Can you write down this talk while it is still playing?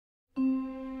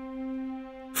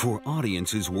For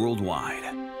audiences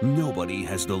worldwide, nobody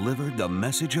has delivered the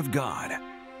message of God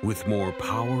with more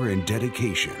power and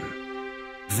dedication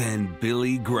than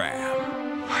Billy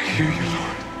Graham. I hear you,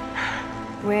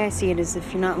 Lord. The way I see it is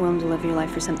if you're not willing to live your life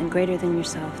for something greater than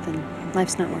yourself, then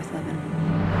life's not worth living.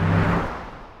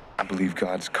 I believe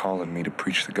God's calling me to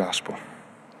preach the gospel.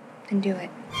 Then do it.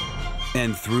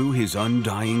 And through his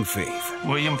undying faith,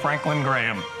 William Franklin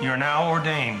Graham, you're now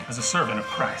ordained as a servant of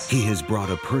Christ. he has brought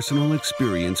a personal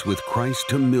experience with Christ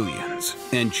to millions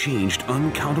and changed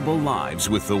uncountable lives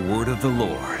with the word of the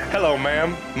Lord. Hello,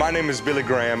 ma'am. My name is Billy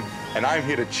Graham, and I'm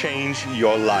here to change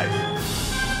your life.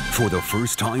 For the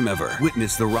first time ever,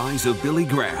 witness the rise of Billy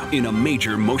Graham in a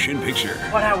major motion picture.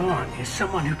 What I want is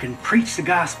someone who can preach the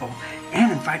gospel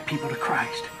and invite people to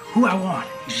Christ. Who I want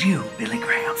is you, Billy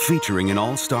Graham. Featuring an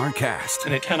all-star cast.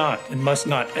 And it cannot and must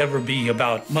not ever be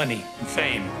about money and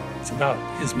fame. It's about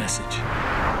his message.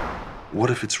 What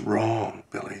if it's wrong,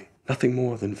 Billy? Nothing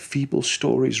more than feeble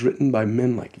stories written by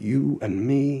men like you and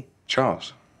me.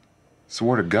 Charles, it's the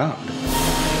word of God.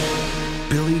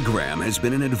 Billy Graham has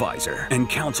been an advisor and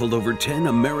counseled over 10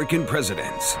 American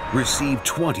presidents, received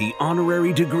 20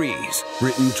 honorary degrees,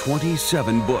 written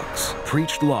 27 books,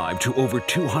 preached live to over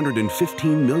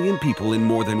 215 million people in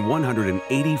more than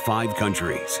 185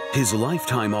 countries. His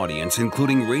lifetime audience,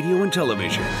 including radio and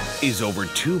television, is over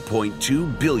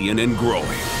 2.2 billion and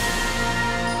growing.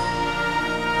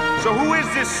 So who is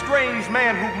this strange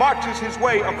man who marches his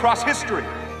way across history?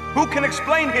 Who can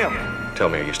explain him? Tell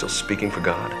me, are you still speaking for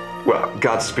God? Well,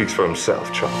 God speaks for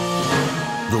himself, Charles.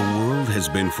 The world has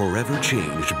been forever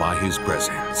changed by his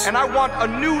presence. And I want a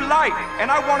new life,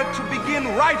 and I want it to begin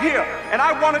right here, and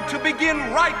I want it to begin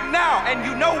right now. And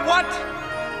you know what?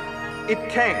 It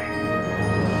can.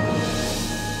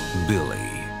 Billy,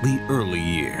 the early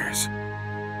years.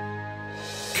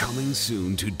 Coming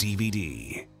soon to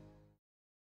DVD.